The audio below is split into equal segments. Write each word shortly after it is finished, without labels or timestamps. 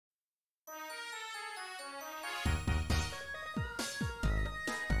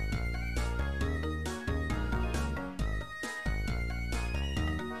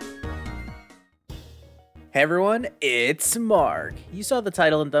Hey everyone, it's Mark. You saw the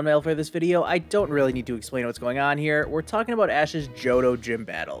title and thumbnail for this video. I don't really need to explain what's going on here. We're talking about Ash's Johto gym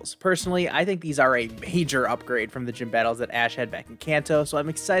battles. Personally, I think these are a major upgrade from the gym battles that Ash had back in Kanto, so I'm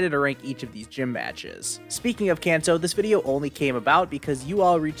excited to rank each of these gym matches. Speaking of Kanto, this video only came about because you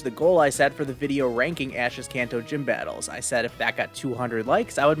all reached the goal I set for the video ranking Ash's Kanto gym battles. I said if that got 200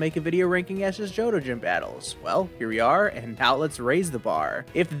 likes, I would make a video ranking Ash's Johto gym battles. Well, here we are, and now let's raise the bar.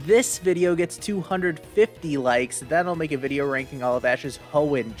 If this video gets 250 likes, then I'll make a video ranking all of Ash's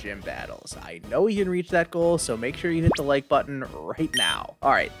HOENN gym battles. I know you can reach that goal, so make sure you hit the like button right now.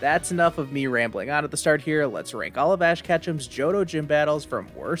 Alright, that's enough of me rambling on at the start here. Let's rank all of Ash Ketchum's Johto gym battles from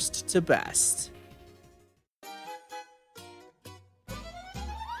worst to best.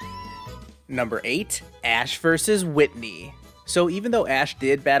 Number 8, Ash vs. Whitney. So even though Ash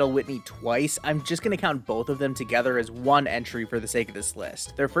did battle Whitney twice, I'm just going to count both of them together as one entry for the sake of this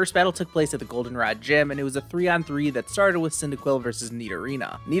list. Their first battle took place at the Goldenrod Gym, and it was a 3-on-3 that started with Cyndaquil versus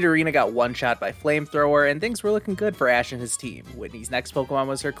Nidorina. Nidorina got one-shot by Flamethrower, and things were looking good for Ash and his team. Whitney's next Pokemon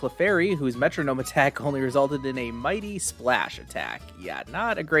was her Clefairy, whose Metronome attack only resulted in a Mighty Splash attack. Yeah,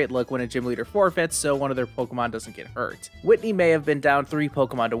 not a great look when a gym leader forfeits, so one of their Pokemon doesn't get hurt. Whitney may have been down 3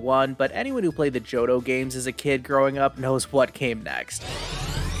 Pokemon to 1, but anyone who played the Johto games as a kid growing up knows what came next.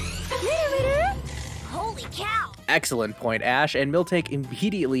 Holy cow! Excellent point, Ash, and Miltank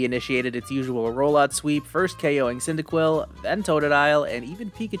immediately initiated its usual rollout sweep, first KOing Cyndaquil, then Totodile, and even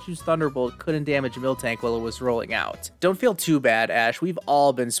Pikachu's Thunderbolt couldn't damage Miltank while it was rolling out. Don't feel too bad, Ash, we've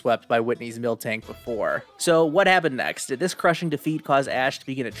all been swept by Whitney's Miltank before. So what happened next? Did this crushing defeat cause Ash to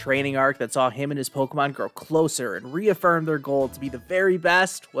begin a training arc that saw him and his Pokemon grow closer and reaffirm their goal to be the very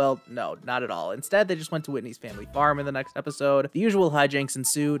best? Well, no, not at all. Instead, they just went to Whitney's family farm in the next episode, the usual hijinks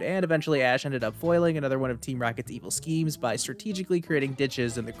ensued, and eventually Ash ended up foiling another one of Team Rocket's evil schemes by strategically creating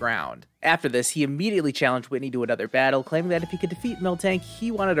ditches in the ground. After this, he immediately challenged Whitney to another battle, claiming that if he could defeat Miltank, he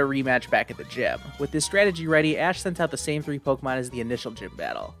wanted a rematch back at the gym. With this strategy ready, Ash sent out the same 3 Pokemon as the initial gym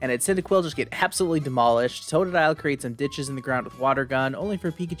battle, and had Cyndaquil just get absolutely demolished. Totodile creates some ditches in the ground with Water Gun, only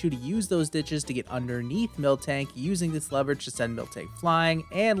for Pikachu to use those ditches to get underneath Miltank, using this leverage to send Miltank flying,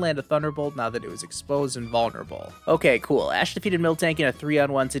 and land a Thunderbolt now that it was exposed and vulnerable. Okay, cool, Ash defeated Miltank in a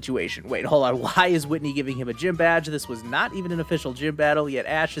 3-on-1 situation. Wait, hold on, why is Whitney giving him a gym badge? This was not even an official gym battle, yet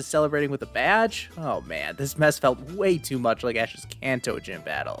Ash is celebrating with a badge? Oh man, this mess felt way too much like Ash's Kanto gym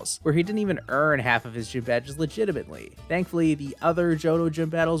battles, where he didn't even earn half of his gym badges legitimately. Thankfully, the other Johto gym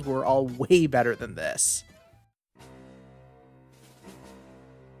battles were all way better than this.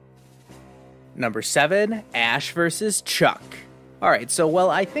 Number 7, Ash vs. Chuck. Alright, so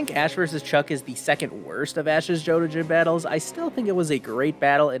while I think Ash vs. Chuck is the second worst of Ash's Johto gym battles, I still think it was a great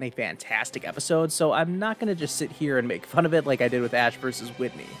battle and a fantastic episode, so I'm not going to just sit here and make fun of it like I did with Ash vs.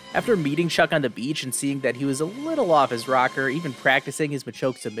 Whitney. After meeting Chuck on the beach and seeing that he was a little off his rocker, even practicing his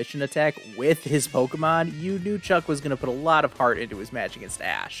Machoke submission attack with his Pokemon, you knew Chuck was going to put a lot of heart into his match against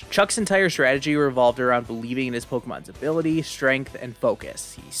Ash. Chuck's entire strategy revolved around believing in his Pokemon's ability, strength, and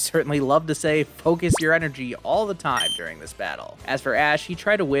focus. He certainly loved to say, "Focus your energy" all the time during this battle. As for Ash, he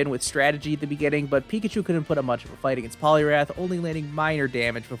tried to win with strategy at the beginning, but Pikachu couldn't put up much of a fight against Poliwrath, only landing minor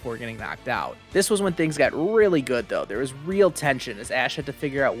damage before getting knocked out. This was when things got really good though. There was real tension as Ash had to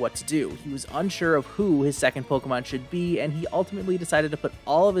figure out what to do. He was unsure of who his second Pokemon should be, and he ultimately decided to put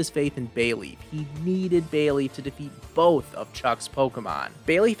all of his faith in Bayleaf. He needed Bayleaf to defeat both of Chuck's Pokemon.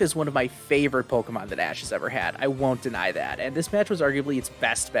 Bayleaf is one of my favorite Pokemon that Ash has ever had, I won't deny that, and this match was arguably its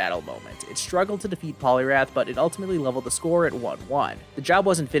best battle moment. It struggled to defeat Poliwrath, but it ultimately leveled the score at 1-1. The job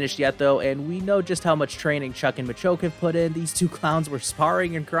wasn't finished yet though, and we know just how much training Chuck and Machoke have put in. These two clowns were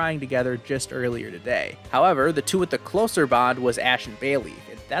sparring and crying together just earlier today. However, the two with the closer bond was Ash and Bayleaf,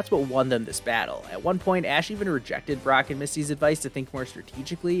 and that's what won them this battle. At one point, Ash even rejected Brock and Misty's advice to think more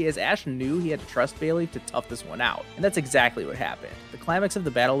strategically, as Ash knew he had to trust Bayleaf to tough this one out, and that's exactly what happened. The climax of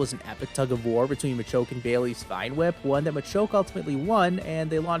the battle was an epic tug of war between Machoke and Bayleaf's Vine Whip, one that Machoke ultimately won, and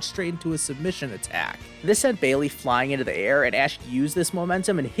they launched straight into a submission attack. This sent Bayleaf flying into the air, and Ash used this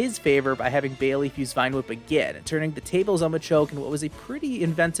momentum in his favor by having Bayleaf use Vine Whip again, turning the tables on Machoke in what was a pretty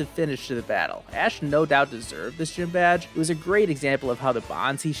inventive finish to the battle. Ash no doubt deserved this gym badge. It was a great example of how the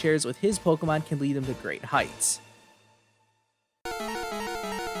bonds he shares with his Pokemon can lead him to great heights.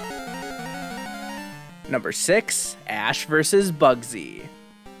 Number 6, Ash vs. Bugsy.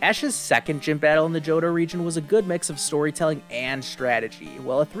 Ash's second gym battle in the Johto region was a good mix of storytelling and strategy.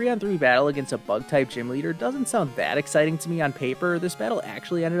 While a 3-on-3 battle against a bug-type gym leader doesn't sound that exciting to me on paper, this battle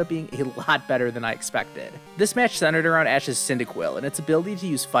actually ended up being a lot better than I expected. This match centered around Ash's Cyndaquil and its ability to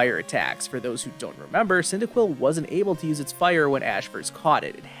use fire attacks. For those who don't remember, Cyndaquil wasn't able to use its fire when Ash first caught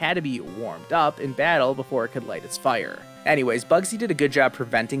it. It had to be warmed up in battle before it could light its fire. Anyways, Bugsy did a good job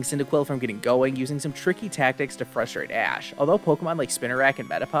preventing Cyndaquil from getting going, using some tricky tactics to frustrate Ash. Although Pokemon like Spinarak and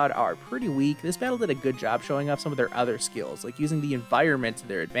Metapod are pretty weak, this battle did a good job showing off some of their other skills, like using the environment to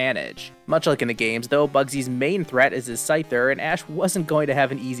their advantage. Much like in the games though, Bugsy's main threat is his Scyther, and Ash wasn't going to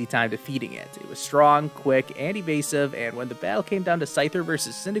have an easy time defeating it. It was strong, quick, and evasive, and when the battle came down to Scyther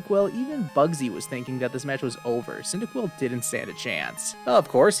versus Cyndaquil, even Bugsy was thinking that this match was over. Cyndaquil didn't stand a chance. Well, of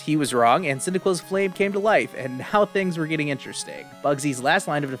course, he was wrong, and Cyndaquil's flame came to life, and now things were getting interesting. Bugsy's last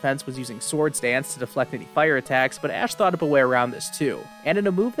line of defense was using Swords Dance to deflect any fire attacks, but Ash thought up a way around this too. And in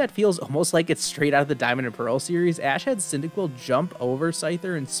a move that feels almost like it's straight out of the Diamond and Pearl series, Ash had Cyndaquil jump over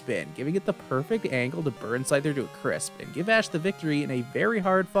Scyther and spin, giving it the perfect angle to burn Scyther to a crisp and give Ash the victory in a very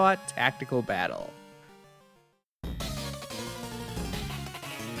hard-fought tactical battle.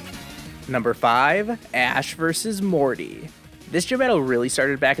 Number 5, Ash vs. Morty. This gym battle really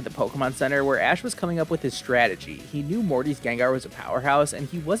started back at the Pokemon Center, where Ash was coming up with his strategy. He knew Morty's Gengar was a powerhouse, and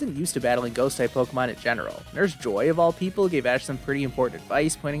he wasn't used to battling Ghost-type Pokemon in general. Nurse Joy, of all people, gave Ash some pretty important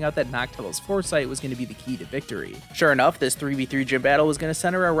advice, pointing out that Noctowl's Foresight was going to be the key to victory. Sure enough, this 3v3 gym battle was going to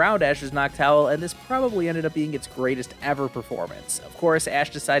center around Ash's Noctowl, and this probably ended up being its greatest ever performance. Of course, Ash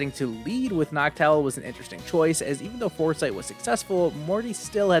deciding to lead with Noctowl was an interesting choice, as even though Foresight was successful, Morty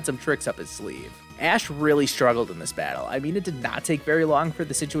still had some tricks up his sleeve. Ash really struggled in this battle. I mean, it did not take very long for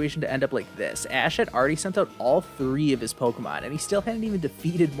the situation to end up like this. Ash had already sent out all 3 of his Pokemon, and he still hadn't even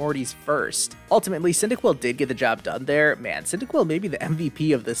defeated Morty's first. Ultimately, Cyndaquil did get the job done there. Man, Cyndaquil may be the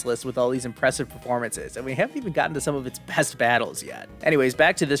MVP of this list with all these impressive performances, and we haven't even gotten to some of its best battles yet. Anyways,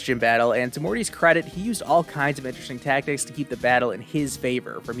 back to this gym battle, and to Morty's credit, he used all kinds of interesting tactics to keep the battle in his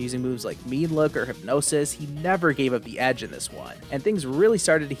favor. From using moves like Mean Look or Hypnosis, he never gave up the edge in this one. And things really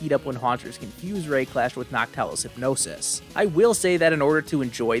started to heat up when Haunter's Confuse Ray clashed with Noctowl's Hypnosis. I will say that in order to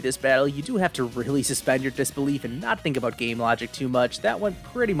enjoy this battle, you do have to really suspend your disbelief and not think about game logic too much. That went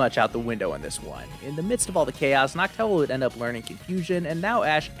pretty much out the window in this one. In the midst of all the chaos, Noctowl would end up learning Confusion, and now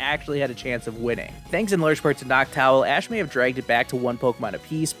Ash actually had a chance of winning. Thanks in large part to Noctowl, Ash may have dragged it back to 1 Pokemon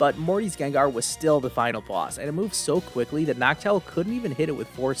apiece, but Morty's Gengar was still the final boss, and it moved so quickly that Noctowl couldn't even hit it with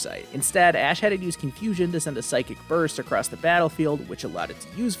Foresight. Instead, Ash had it use Confusion to send a Psychic Burst across the battlefield, which allowed it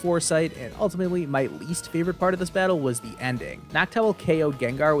to use Foresight, and ultimately my least favorite part of this battle was the ending. Noctowl KO'd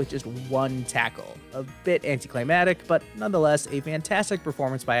Gengar with just 1 tackle. A bit anticlimactic, but nonetheless a fantastic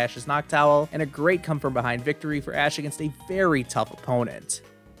performance by Ash's Noctowl, and a great come from behind victory for Ash against a very tough opponent.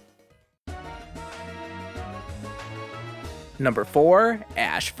 Number 4,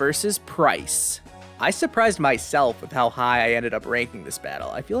 Ash vs. Price. I surprised myself with how high I ended up ranking this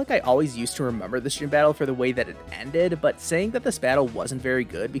battle. I feel like I always used to remember this gym battle for the way that it ended, but saying that this battle wasn't very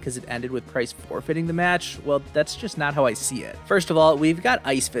good because it ended with Price forfeiting the match, well, that's just not how I see it. First of all, we've got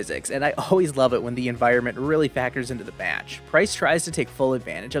ice physics, and I always love it when the environment really factors into the match. Price tries to take full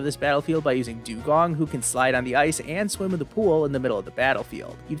advantage of this battlefield by using Dugong, who can slide on the ice and swim in the pool in the middle of the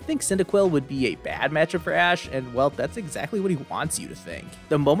battlefield. You'd think Cyndaquil would be a bad matchup for Ash, and well, that's exactly what he wants you to think.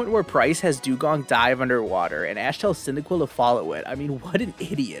 The moment where Price has Dugong dive underwater and Ash tells Cyndaquil to follow it, I mean, what an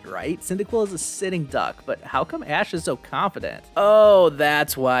idiot, right? Cyndaquil is a sitting duck, but how come Ash is so confident? Oh,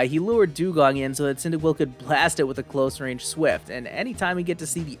 that's why. He lured Dugong in so that Cyndaquil could blast it with a close-range Swift, and anytime we get to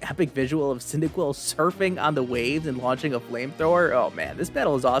see the epic visual of Cyndaquil surfing on the waves and launching a flamethrower, oh man, this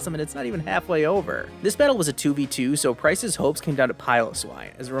battle is awesome, and it's not even halfway over. This battle was a 2v2, so Price's hopes came down to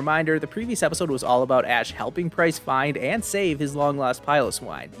Piloswine. As a reminder, the previous episode was all about Ash helping Price find and save his long-lost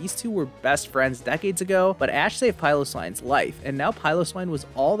Piloswine. These two were best friends decades ago, but Ash saved Piloswine's life, and now Piloswine was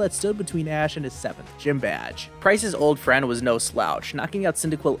all that stood between Ash and his 7th gym badge. Price's old friend was no slouch, knocking out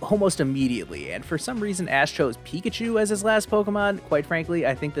Cyndaquil almost immediately, and for some reason Ash chose Pikachu as his last Pokemon. Quite frankly,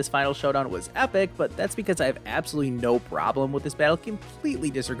 I think this final showdown was epic, but that's because I have absolutely no problem with this battle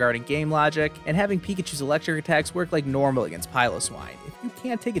completely disregarding game logic, and having Pikachu's electric attacks work like normal against Piloswine. If you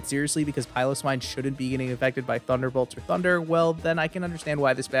can't take it seriously because Piloswine shouldn't be getting affected by Thunderbolts or Thunder, well, then I can understand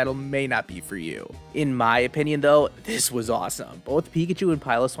why this battle may not be for you. In my opinion though, this was awesome. Both Pikachu and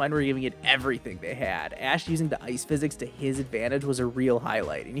Piloswine were giving it everything they had. Ash using the ice physics to his advantage was a real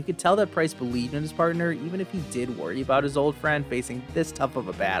highlight, and you could tell that Price believed in his partner even if he did worry about his old friend facing this tough of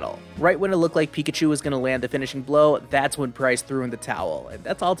a battle. Right when it looked like Pikachu was going to land the finishing blow, that's when Price threw in the towel, and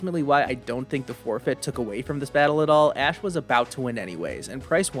that's ultimately why I don't think the forfeit took away from this battle at all. Ash was about to win anyways, and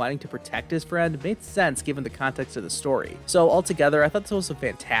Pryce wanting to protect his friend made sense given the context of the story. So altogether, I thought this was a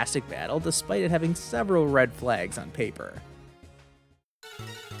fantastic battle despite it having several red flags on paper.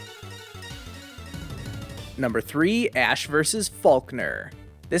 Number 3, Ash vs. Falkner.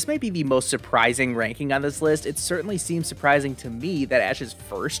 This might be the most surprising ranking on this list. It certainly seems surprising to me that Ash's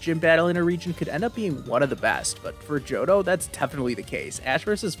first gym battle in a region could end up being one of the best, but for Johto, that's definitely the case. Ash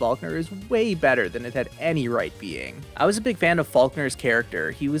vs. Falkner is way better than it had any right being. I was a big fan of Falkner's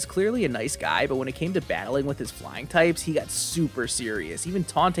character. He was clearly a nice guy, but when it came to battling with his flying types, he got super serious, even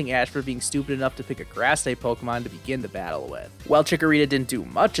taunting Ash for being stupid enough to pick a grass-type Pokemon to begin the battle with. While Chikorita didn't do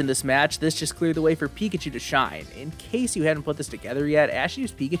much in this match, this just cleared the way for Pikachu to shine. In case you hadn't put this together yet, Ash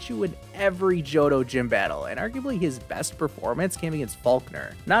used Pikachu in every Johto gym battle, and arguably his best performance came against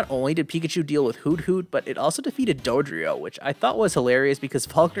Falkner. Not only did Pikachu deal with Hoot Hoot, but it also defeated Dodrio, which I thought was hilarious because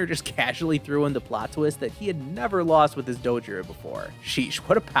Falkner just casually threw in the plot twist that he had never lost with his Dodrio before. Sheesh,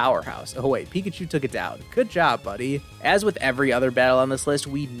 what a powerhouse. Oh wait, Pikachu took it down. Good job, buddy. As with every other battle on this list,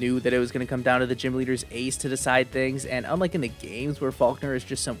 we knew that it was going to come down to the gym leader's ace to decide things, and unlike in the games where Falkner is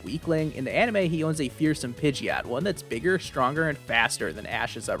just some weakling, in the anime he owns a fearsome Pidgeot, one that's bigger, stronger, and faster than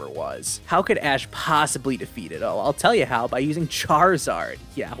Ash's ever was. How could Ash possibly defeat it? Oh, I'll tell you how, by using Charizard.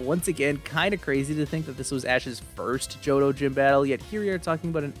 Yeah, once again, kind of crazy to think that this was Ash's first Johto gym battle, yet here we are talking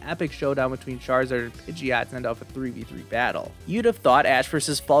about an epic showdown between Charizard and Pidgeot to end off a 3v3 battle. You'd have thought Ash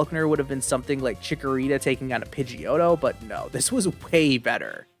vs. Falkner would have been something like Chikorita taking on a Pidgeotto, but no, this was way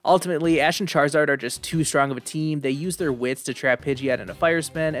better. Ultimately, Ash and Charizard are just too strong of a team. They use their wits to trap Pidgeot in a Fire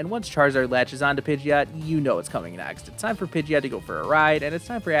Spin, and once Charizard latches onto Pidgeot, you know what's coming next. It's time for Pidgeot to go for a ride, and it's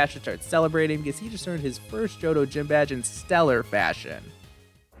time for Ash to start celebrating because he just earned his first Johto gym badge in stellar fashion.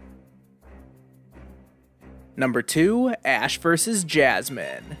 Number 2, Ash vs.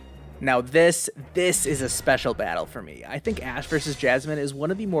 Jasmine. Now this is a special battle for me. I think Ash vs. Jasmine is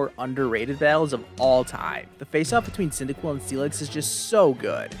one of the more underrated battles of all time. The face-off between Cyndaquil and Steelix is just so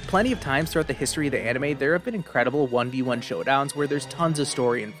good. Plenty of times throughout the history of the anime, there have been incredible 1v1 showdowns where there's tons of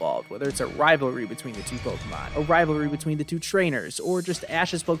story involved, whether it's a rivalry between the two Pokemon, a rivalry between the two trainers, or just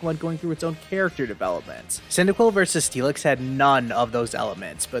Ash's Pokemon going through its own character development. Cyndaquil vs. Steelix had none of those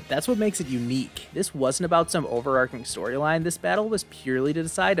elements, but that's what makes it unique. This wasn't about some overarching storyline. This battle was purely to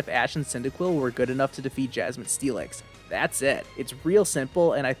decide if Ash and Cyndaquil were good enough to defeat Jasmine Steelix. That's it. It's real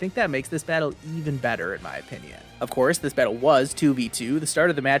simple, and I think that makes this battle even better in my opinion. Of course, this battle was 2v2. The start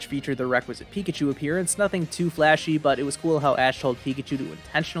of the match featured the requisite Pikachu appearance, nothing too flashy, but it was cool how Ash told Pikachu to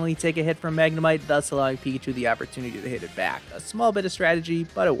intentionally take a hit from Magnemite, thus allowing Pikachu the opportunity to hit it back. A small bit of strategy,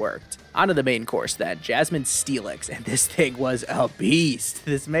 but it worked. On to the main course then, Jasmine Steelix, and this thing was a beast.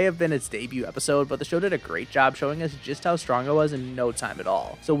 This may have been its debut episode, but the show did a great job showing us just how strong it was in no time at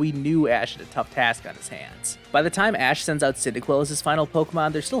all, so we knew Ash had a tough task on his hands. By the time Ash sends out Cyndaquil as his final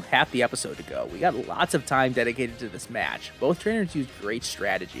Pokemon, there's still half the episode to go. We got lots of time dedicated to this match. Both trainers used great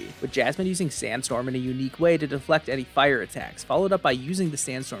strategy, with Jasmine using Sandstorm in a unique way to deflect any fire attacks, followed up by using the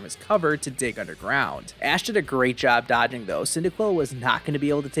Sandstorm as cover to dig underground. Ash did a great job dodging though. Cyndaquil was not going to be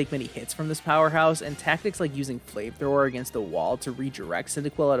able to take many hits from this powerhouse, and tactics like using Flamethrower against the wall to redirect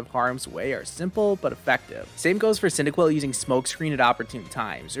Cyndaquil out of harm's way are simple but effective. Same goes for Cyndaquil using Smokescreen at opportune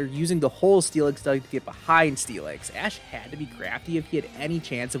times, or using the whole Steelix deck to get behind Steelix. Ash had to be crafty if he had any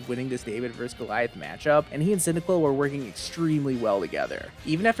chance of winning this David vs. Goliath matchup, and he and Cyndaquil were working extremely well together.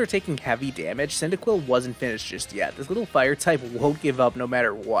 Even after taking heavy damage, Cyndaquil wasn't finished just yet. This little fire type won't give up no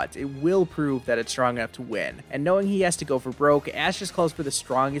matter what. It will prove that it's strong enough to win, and knowing he has to go for broke, Ash just calls for the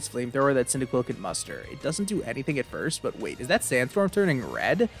strongest Flamethrower that Cyndaquil could muster. It doesn't do anything at first, but wait, is that Sandstorm turning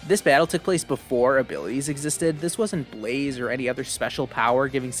red? This battle took place before abilities existed. This wasn't Blaze or any other special power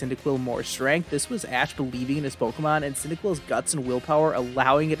giving Cyndaquil more strength. This was Ash believing in his Pokemon and Cyndaquil's guts and willpower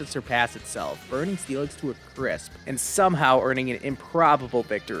allowing it to surpass itself, burning Steelix to a crisp, and somehow earning an improbable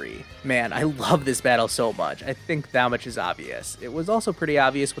victory. Man, I love this battle so much. I think that much is obvious. It was also pretty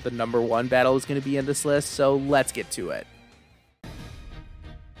obvious what the number 1 battle was going to be in this list, so let's get to it.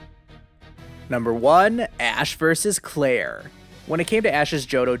 Number 1, Ash vs. Claire. When it came to Ash's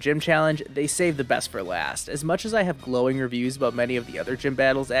Johto Gym Challenge, they saved the best for last. As much as I have glowing reviews about many of the other gym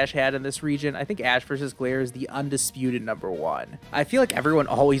battles Ash had in this region, I think Ash vs. Claire is the undisputed number 1. I feel like everyone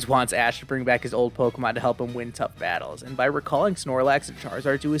always wants Ash to bring back his old Pokemon to help him win tough battles, and by recalling Snorlax and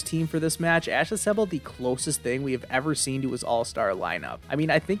Charizard to his team for this match, Ash assembled the closest thing we have ever seen to his all-star lineup. I mean,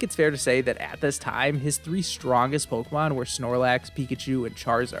 I think it's fair to say that at this time, his 3 strongest Pokemon were Snorlax, Pikachu, and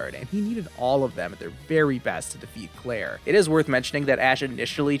Charizard, and he needed all of them at their very best to defeat Claire. It is worth mentioning that Ash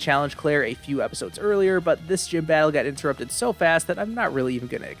initially challenged Claire a few episodes earlier, but this gym battle got interrupted so fast that I'm not really even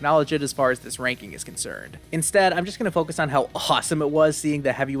going to acknowledge it as far as this ranking is concerned. Instead, I'm just going to focus on how awesome it was seeing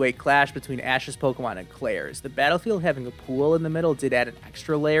the heavyweight clash between Ash's Pokemon and Claire's. The battlefield having a pool in the middle did add an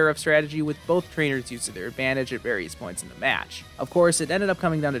extra layer of strategy, with both trainers used to their advantage at various points in the match. Of course, it ended up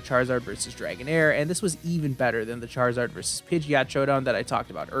coming down to Charizard versus Dragonair, and this was even better than the Charizard versus Pidgeot showdown that I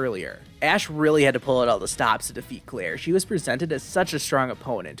talked about earlier. Ash really had to pull out all the stops to defeat Claire. She was presented as such a strong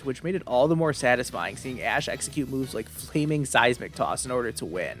opponent, which made it all the more satisfying seeing Ash execute moves like Flaming Seismic Toss in order to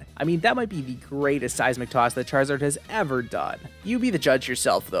win. I mean, that might be the greatest Seismic Toss that Charizard has ever done. You be the judge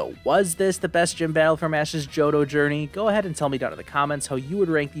yourself though. Was this the best gym battle from Ash's Johto journey? Go ahead and tell me down in the comments how you would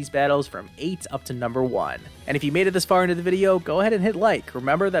rank these battles from 8 up to number 1. And if you made it this far into the video, go ahead and hit like.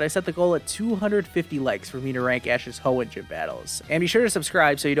 Remember that I set the goal at 250 likes for me to rank Ash's HOENN gym battles. And be sure to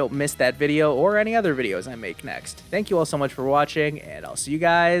subscribe so you don't miss that video or any other videos I make next. Thank you all so much for watching, and I'll see you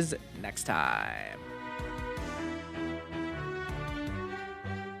guys next time.